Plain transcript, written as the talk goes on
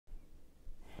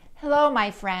Hello, my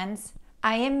friends.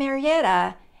 I am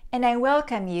Marietta, and I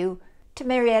welcome you to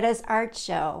Marietta's Art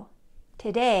Show.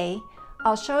 Today,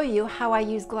 I'll show you how I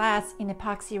use glass in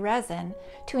epoxy resin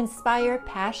to inspire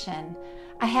passion.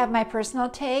 I have my personal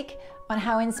take on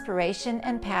how inspiration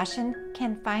and passion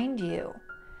can find you.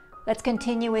 Let's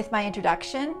continue with my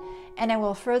introduction, and I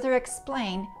will further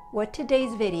explain what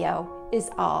today's video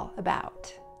is all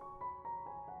about.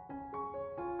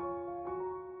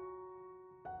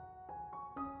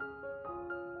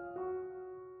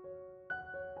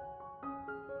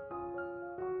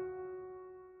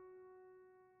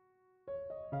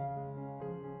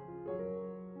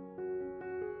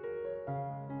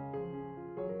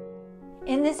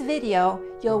 In this video,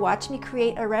 you'll watch me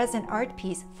create a resin art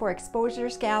piece for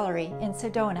Exposures Gallery in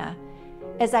Sedona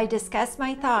as I discuss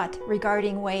my thought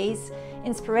regarding ways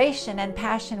inspiration and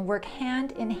passion work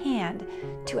hand in hand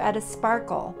to add a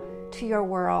sparkle to your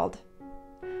world.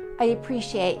 I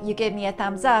appreciate you give me a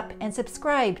thumbs up and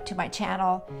subscribe to my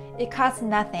channel. It costs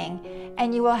nothing,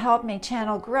 and you will help my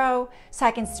channel grow so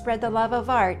I can spread the love of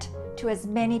art to as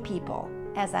many people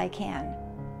as I can.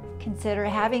 Consider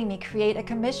having me create a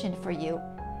commission for you.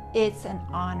 It's an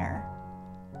honor.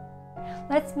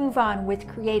 Let's move on with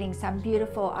creating some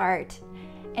beautiful art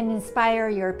and inspire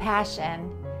your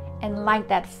passion and light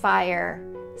that fire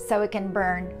so it can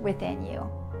burn within you.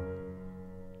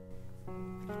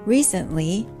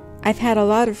 Recently, I've had a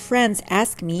lot of friends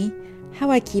ask me how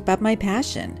I keep up my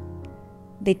passion.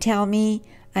 They tell me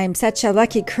I'm such a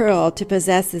lucky girl to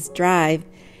possess this drive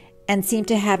and seem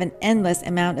to have an endless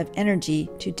amount of energy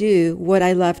to do what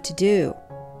I love to do.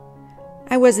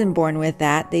 I wasn't born with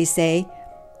that, they say.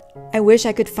 I wish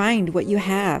I could find what you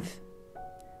have.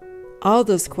 All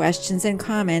those questions and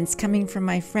comments coming from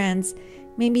my friends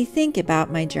made me think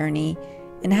about my journey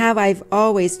and how I've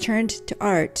always turned to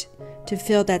art to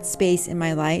fill that space in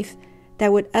my life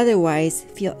that would otherwise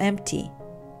feel empty.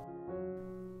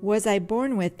 Was I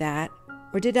born with that,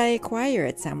 or did I acquire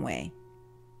it some way?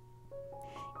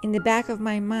 In the back of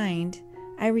my mind,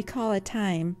 I recall a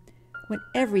time when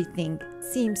everything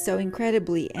seemed so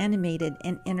incredibly animated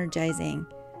and energizing.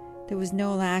 There was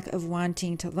no lack of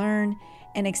wanting to learn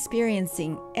and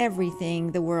experiencing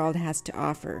everything the world has to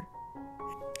offer.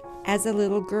 As a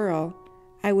little girl,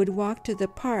 I would walk to the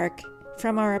park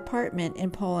from our apartment in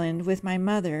Poland with my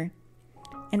mother,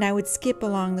 and I would skip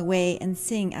along the way and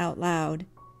sing out loud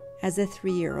as a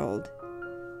 3-year-old.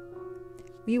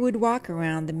 We would walk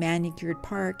around the manicured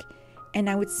park, and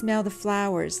I would smell the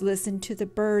flowers, listen to the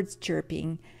birds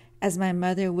chirping, as my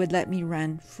mother would let me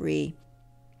run free.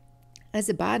 As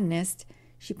a botanist,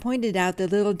 she pointed out the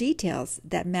little details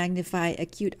that magnify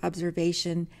acute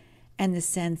observation and the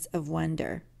sense of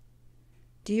wonder.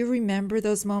 Do you remember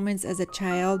those moments as a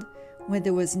child when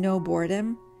there was no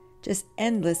boredom, just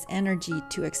endless energy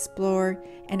to explore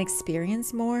and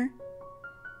experience more?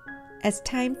 As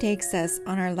time takes us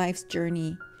on our life's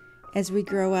journey, as we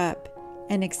grow up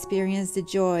and experience the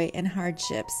joy and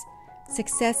hardships,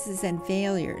 successes and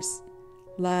failures,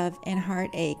 love and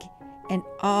heartache, and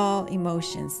all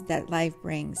emotions that life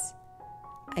brings,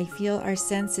 I feel our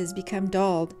senses become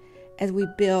dulled as we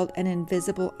build an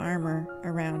invisible armor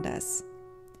around us.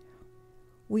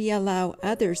 We allow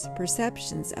others'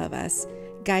 perceptions of us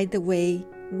guide the way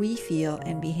we feel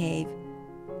and behave,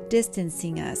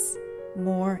 distancing us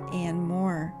more and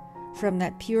more from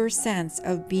that pure sense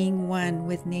of being one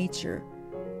with nature,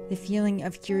 the feeling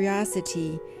of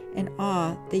curiosity and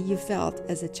awe that you felt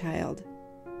as a child.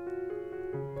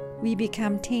 We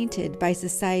become tainted by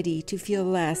society to feel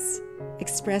less,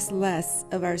 express less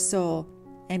of our soul,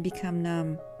 and become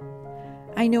numb.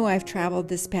 I know I've traveled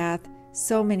this path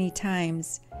so many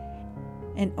times,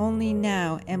 and only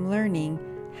now am learning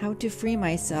how to free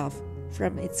myself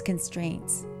from its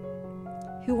constraints.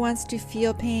 Who wants to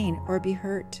feel pain or be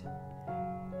hurt?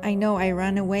 I know I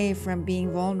run away from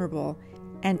being vulnerable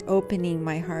and opening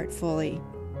my heart fully.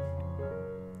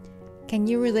 Can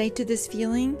you relate to this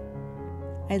feeling?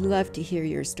 I'd love to hear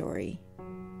your story.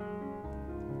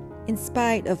 In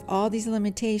spite of all these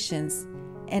limitations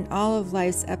and all of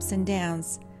life's ups and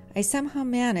downs, I somehow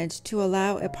managed to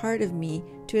allow a part of me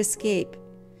to escape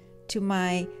to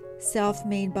my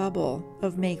self-made bubble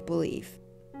of make-believe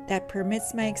that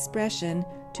permits my expression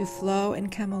to flow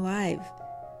and come alive,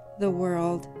 the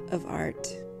world of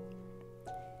art.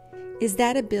 Is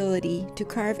that ability to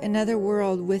carve another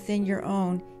world within your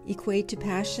own equate to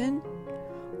passion?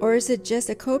 Or is it just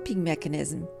a coping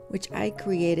mechanism which I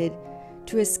created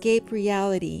to escape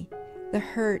reality, the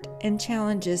hurt and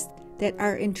challenges that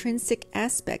are intrinsic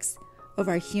aspects of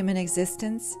our human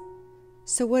existence?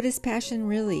 So what is passion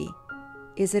really?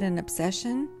 Is it an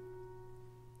obsession?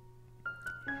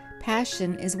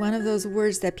 Passion is one of those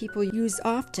words that people use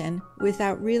often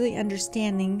without really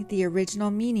understanding the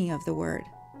original meaning of the word.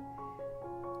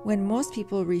 When most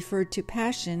people refer to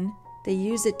passion, they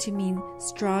use it to mean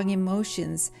strong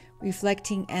emotions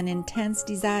reflecting an intense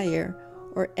desire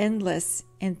or endless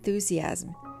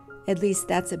enthusiasm. At least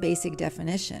that's a basic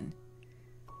definition.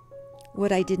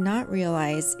 What I did not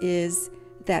realize is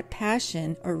that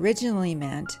passion originally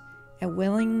meant a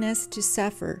willingness to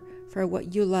suffer for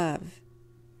what you love.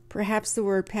 Perhaps the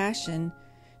word passion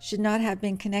should not have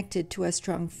been connected to a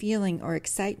strong feeling or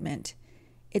excitement.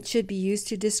 It should be used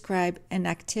to describe an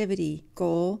activity,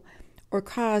 goal, or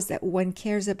cause that one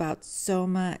cares about so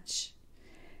much,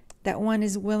 that one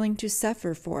is willing to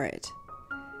suffer for it.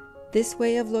 This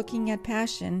way of looking at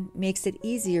passion makes it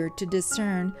easier to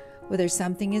discern whether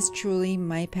something is truly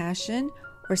my passion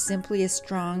or simply a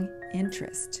strong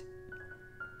interest.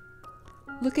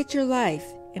 Look at your life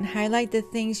and highlight the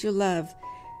things you love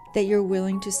that you're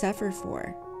willing to suffer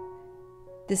for.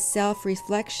 This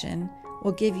self-reflection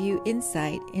will give you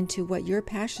insight into what you're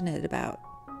passionate about.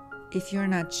 If you're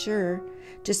not sure,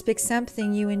 just pick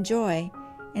something you enjoy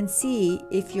and see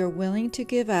if you're willing to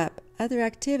give up other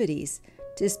activities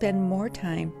to spend more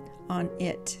time on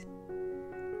it.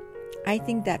 I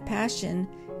think that passion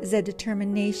is a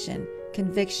determination,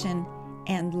 conviction,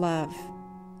 and love.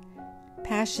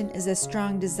 Passion is a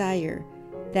strong desire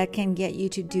that can get you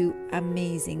to do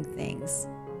amazing things.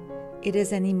 It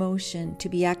is an emotion to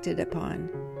be acted upon.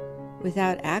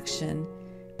 Without action,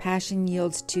 passion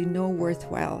yields to no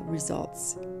worthwhile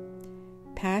results.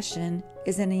 Passion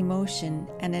is an emotion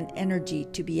and an energy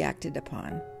to be acted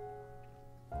upon.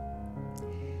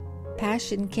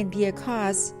 Passion can be a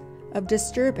cause of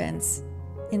disturbance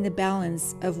in the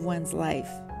balance of one's life.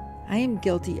 I am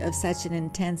guilty of such an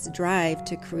intense drive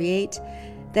to create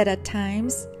that at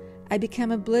times I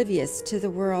become oblivious to the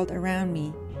world around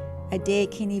me. A day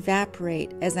can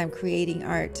evaporate as I'm creating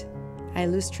art. I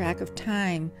lose track of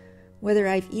time, whether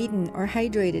I've eaten or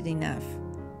hydrated enough.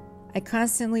 I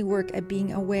constantly work at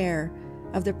being aware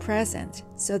of the present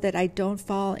so that I don't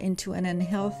fall into an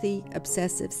unhealthy,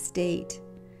 obsessive state.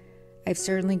 I've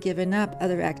certainly given up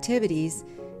other activities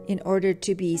in order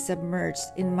to be submerged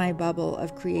in my bubble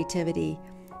of creativity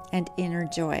and inner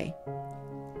joy.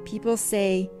 People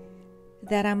say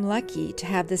that I'm lucky to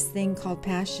have this thing called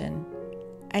passion.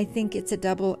 I think it's a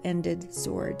double-ended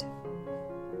sword.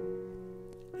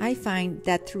 I find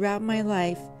that throughout my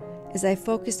life, as I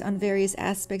focused on various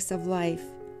aspects of life,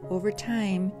 over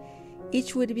time,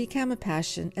 each would become a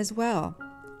passion as well,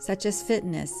 such as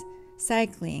fitness,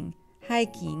 cycling,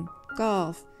 hiking,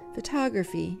 golf,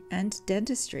 photography, and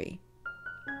dentistry.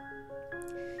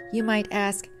 You might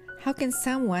ask, how can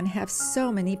someone have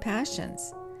so many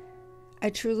passions? I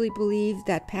truly believe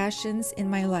that passions in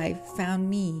my life found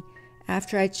me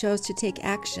after I chose to take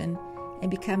action and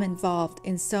become involved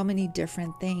in so many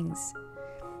different things.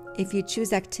 If you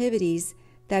choose activities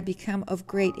that become of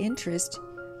great interest,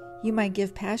 you might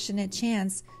give passion a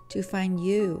chance to find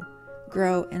you,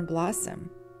 grow, and blossom.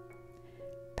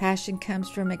 Passion comes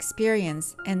from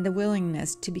experience and the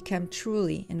willingness to become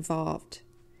truly involved.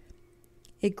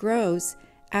 It grows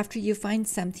after you find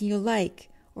something you like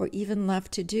or even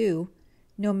love to do,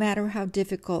 no matter how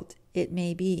difficult it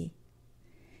may be.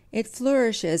 It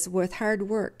flourishes with hard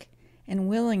work and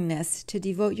willingness to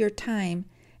devote your time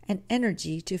and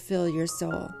energy to fill your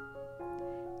soul.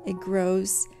 It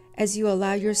grows as you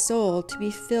allow your soul to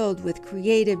be filled with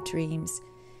creative dreams,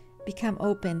 become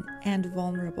open and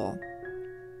vulnerable.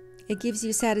 It gives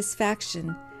you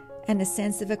satisfaction and a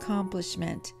sense of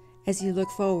accomplishment as you look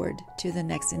forward to the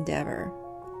next endeavor.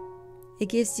 It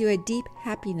gives you a deep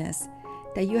happiness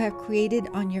that you have created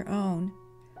on your own.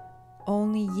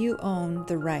 Only you own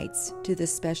the rights to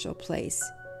this special place.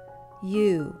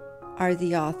 You are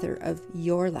the author of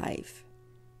your life.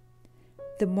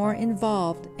 The more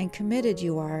involved and committed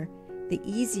you are, the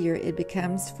easier it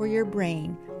becomes for your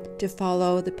brain to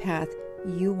follow the path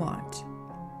you want.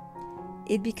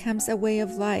 It becomes a way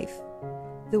of life,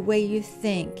 the way you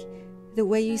think, the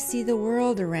way you see the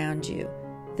world around you,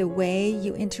 the way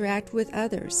you interact with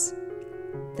others,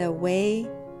 the way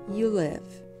you live.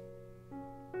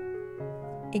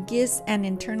 It gives an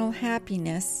internal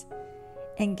happiness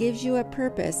and gives you a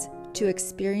purpose to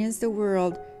experience the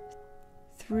world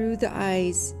through the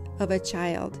eyes of a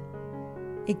child.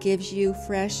 It gives you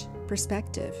fresh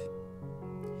perspective.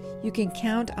 You can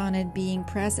count on it being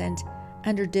present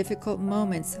under difficult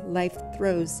moments life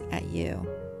throws at you.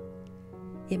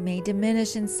 It may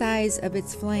diminish in size of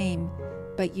its flame,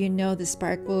 but you know the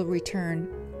spark will return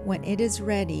when it is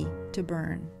ready to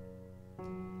burn.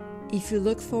 If you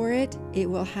look for it, it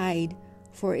will hide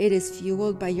for it is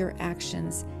fueled by your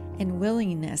actions and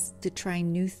willingness to try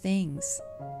new things.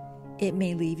 It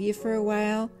may leave you for a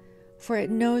while, for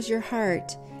it knows your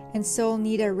heart and soul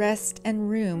need a rest and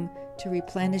room to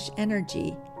replenish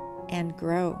energy and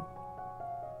grow.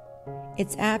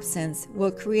 Its absence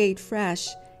will create fresh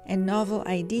and novel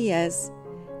ideas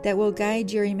that will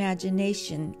guide your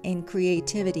imagination and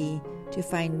creativity to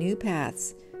find new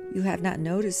paths you have not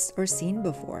noticed or seen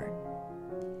before.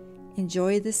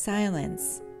 Enjoy the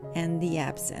silence and the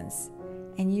absence,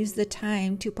 and use the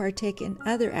time to partake in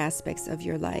other aspects of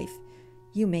your life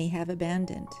you may have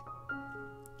abandoned.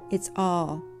 It's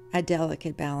all a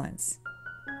delicate balance.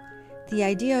 The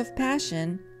idea of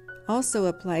passion also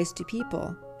applies to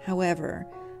people. However,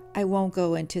 I won't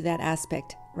go into that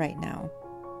aspect right now.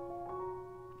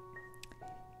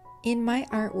 In my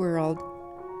art world,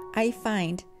 I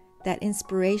find that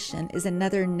inspiration is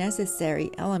another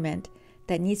necessary element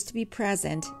that needs to be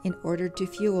present in order to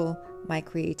fuel my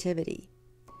creativity.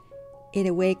 It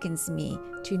awakens me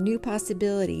to new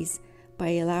possibilities by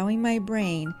allowing my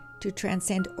brain to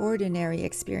transcend ordinary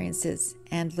experiences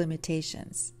and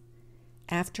limitations.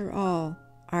 After all,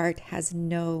 art has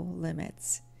no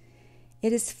limits.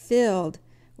 It is filled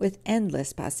with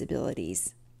endless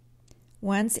possibilities.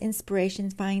 Once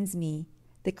inspiration finds me,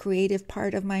 the creative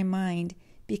part of my mind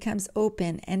becomes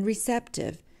open and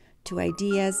receptive to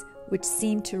ideas which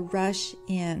seem to rush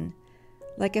in,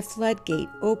 like a floodgate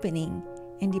opening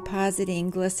and depositing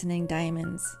glistening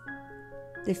diamonds.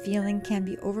 The feeling can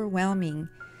be overwhelming,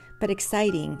 but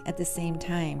exciting at the same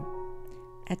time.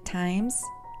 At times,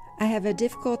 I have a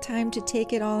difficult time to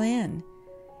take it all in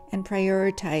and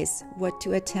prioritize what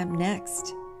to attempt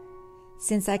next.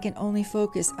 Since I can only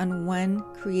focus on one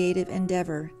creative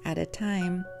endeavor at a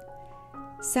time,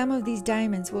 some of these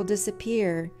diamonds will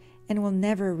disappear and will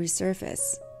never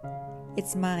resurface.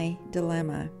 It's my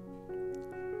dilemma.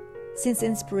 Since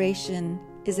inspiration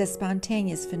is a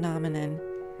spontaneous phenomenon,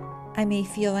 I may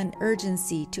feel an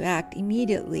urgency to act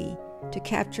immediately to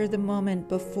capture the moment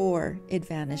before it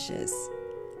vanishes.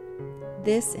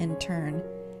 This, in turn,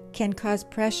 can cause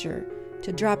pressure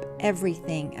to drop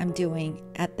everything I'm doing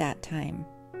at that time.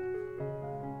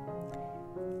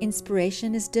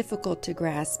 Inspiration is difficult to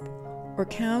grasp or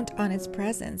count on its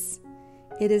presence.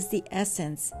 It is the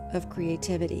essence of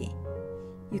creativity.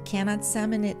 You cannot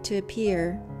summon it to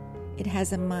appear. It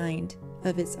has a mind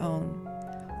of its own.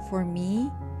 For me,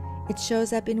 it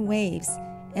shows up in waves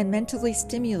and mentally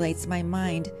stimulates my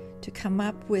mind to come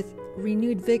up with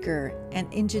renewed vigor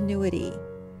and ingenuity.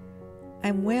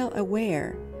 I'm well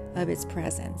aware of its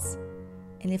presence,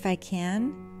 and if I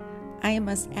can, I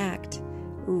must act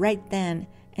right then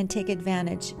and take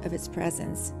advantage of its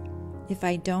presence. If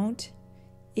I don't,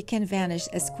 it can vanish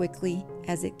as quickly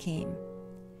as it came,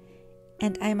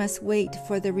 and I must wait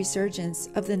for the resurgence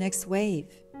of the next wave.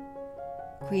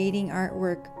 Creating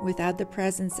artwork without the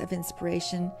presence of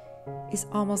inspiration is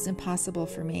almost impossible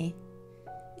for me.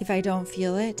 If I don't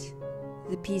feel it,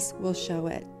 the piece will show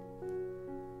it.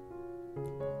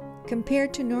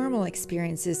 Compared to normal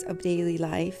experiences of daily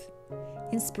life,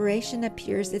 inspiration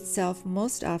appears itself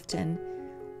most often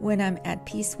when I'm at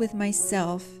peace with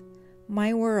myself,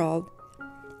 my world,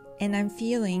 and I'm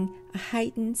feeling a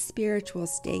heightened spiritual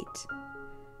state.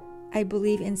 I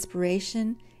believe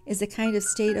inspiration is a kind of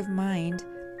state of mind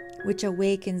which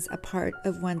awakens a part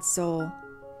of one's soul.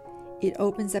 It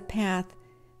opens a path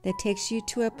that takes you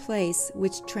to a place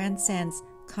which transcends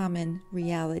common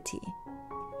reality.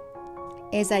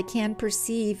 As I can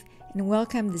perceive and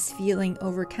welcome this feeling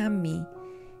overcome me,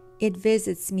 it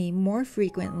visits me more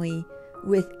frequently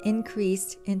with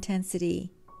increased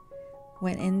intensity.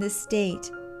 When in this state,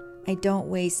 I don't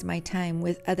waste my time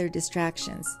with other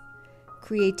distractions.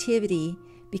 Creativity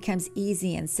becomes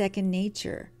easy and second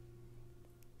nature.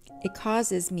 It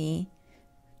causes me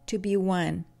to be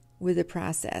one with the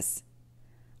process.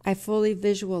 I fully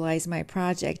visualize my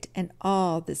project and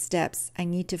all the steps I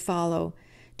need to follow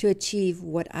to achieve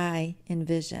what I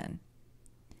envision.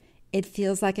 It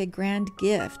feels like a grand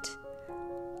gift,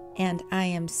 and I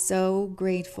am so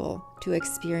grateful to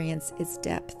experience its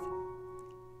depth.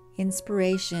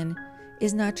 Inspiration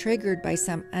is not triggered by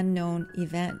some unknown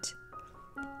event.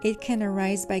 It can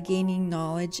arise by gaining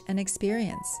knowledge and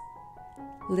experience.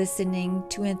 Listening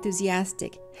to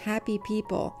enthusiastic, happy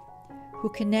people who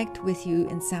connect with you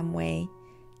in some way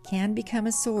can become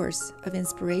a source of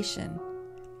inspiration.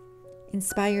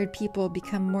 Inspired people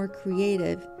become more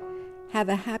creative, have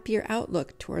a happier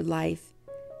outlook toward life,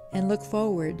 and look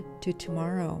forward to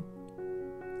tomorrow.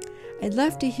 I'd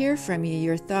love to hear from you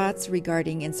your thoughts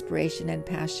regarding inspiration and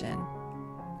passion.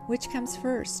 Which comes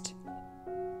first?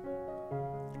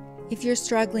 If you're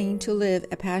struggling to live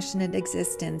a passionate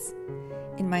existence,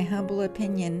 in my humble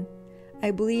opinion,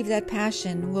 I believe that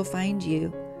passion will find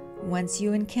you once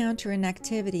you encounter an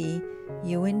activity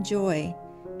you enjoy,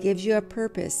 gives you a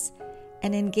purpose,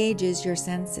 and engages your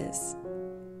senses.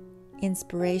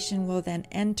 Inspiration will then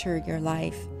enter your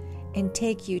life and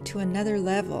take you to another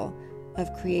level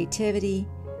of creativity,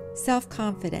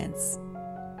 self-confidence,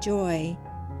 joy,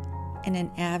 and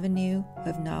an avenue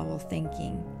of novel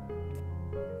thinking.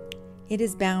 It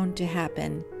is bound to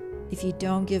happen if you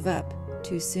don't give up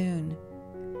too soon.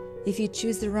 If you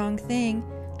choose the wrong thing,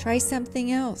 try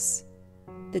something else.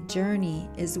 The journey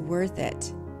is worth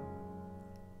it.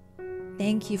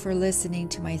 Thank you for listening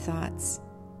to my thoughts.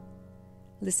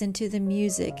 Listen to the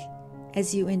music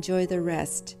as you enjoy the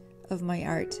rest of my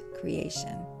art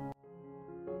creation.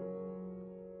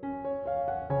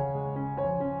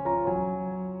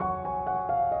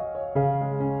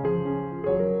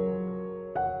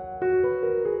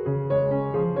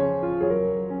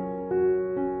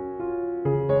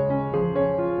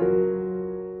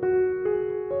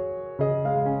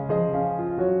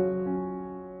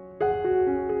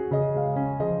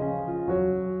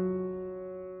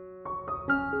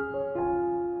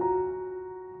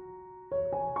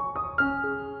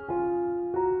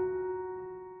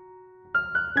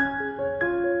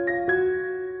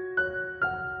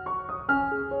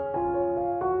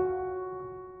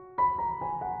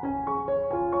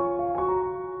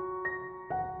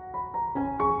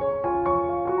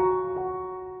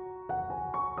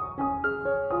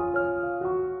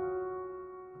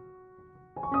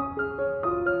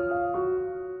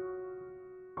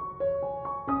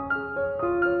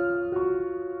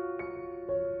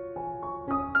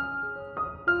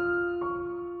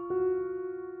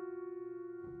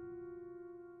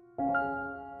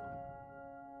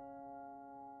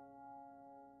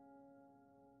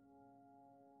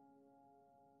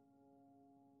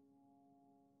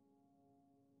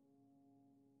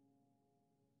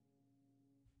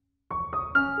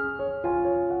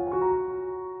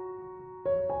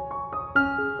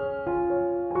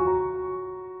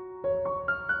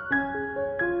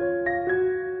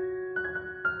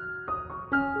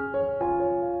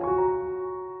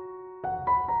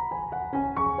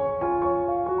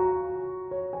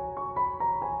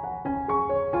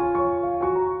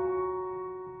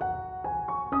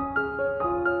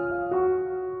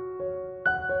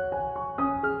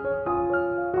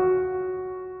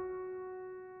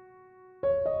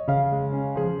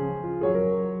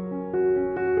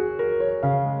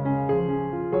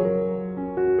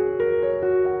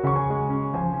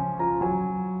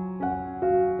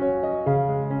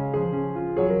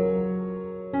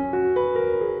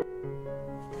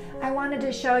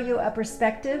 To show you a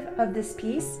perspective of this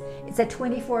piece. It's a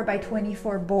 24 by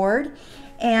 24 board,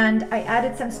 and I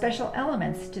added some special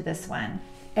elements to this one.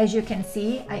 As you can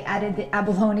see, I added the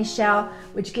abalone shell,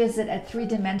 which gives it a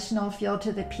three-dimensional feel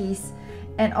to the piece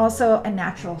and also a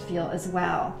natural feel as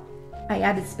well. I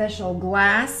added special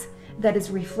glass that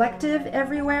is reflective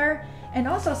everywhere, and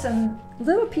also some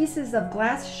little pieces of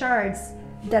glass shards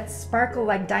that sparkle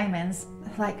like diamonds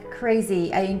like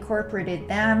crazy. I incorporated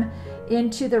them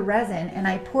into the resin and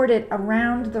I poured it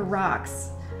around the rocks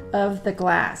of the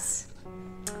glass.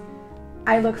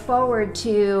 I look forward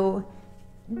to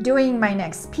doing my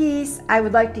next piece. I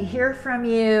would like to hear from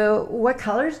you. What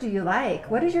colors do you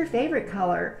like? What is your favorite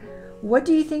color? What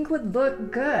do you think would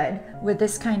look good with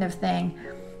this kind of thing?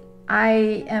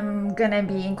 I am going to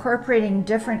be incorporating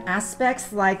different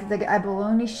aspects like the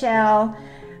abalone shell,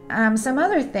 some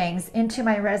other things into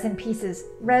my resin pieces.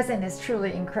 Resin is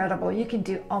truly incredible. You can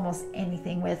do almost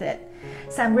anything with it.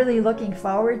 So I'm really looking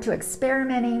forward to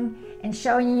experimenting and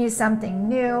showing you something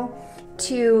new,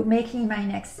 to making my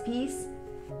next piece,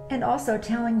 and also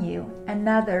telling you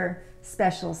another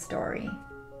special story.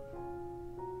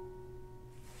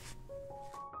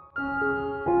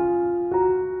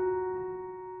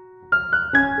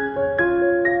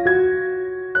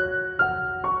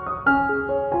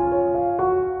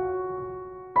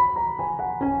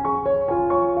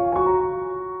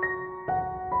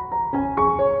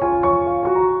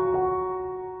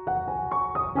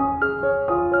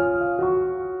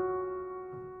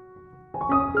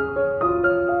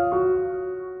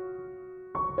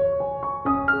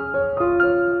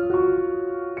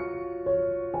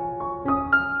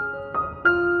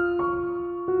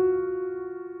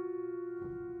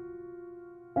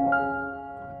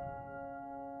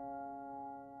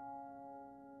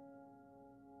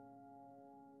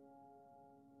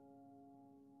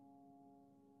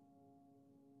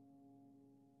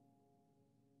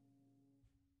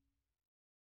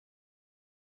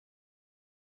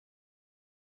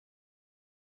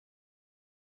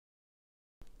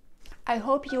 I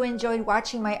hope you enjoyed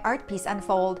watching my art piece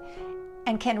unfold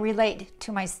and can relate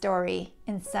to my story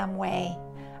in some way.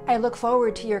 I look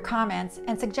forward to your comments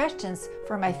and suggestions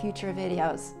for my future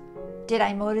videos. Did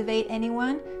I motivate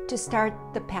anyone to start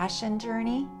the passion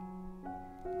journey?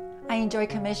 I enjoy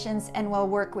commissions and will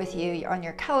work with you on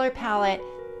your color palette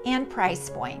and price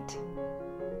point.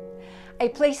 I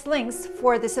place links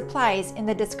for the supplies in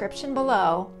the description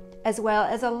below, as well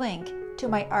as a link to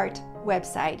my art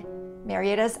website,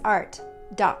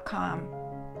 mariettasart.com.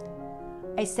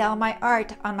 I sell my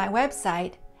art on my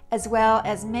website, as well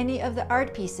as many of the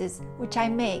art pieces which I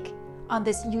make on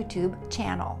this YouTube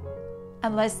channel.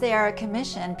 Unless they are a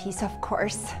commission piece, of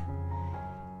course.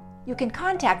 You can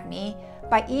contact me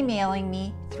by emailing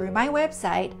me through my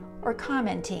website or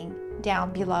commenting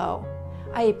down below.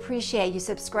 I appreciate you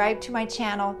subscribe to my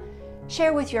channel,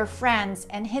 share with your friends,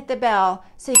 and hit the bell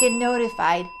so you get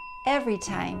notified every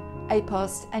time I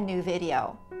post a new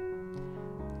video.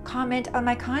 Comment on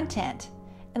my content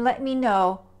and let me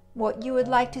know what you would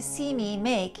like to see me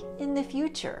make in the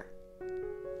future.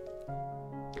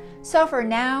 So for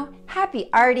now, happy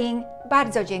arting,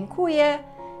 bardzo dziękuję.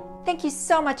 Thank you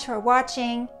so much for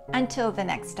watching. Until the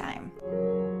next time.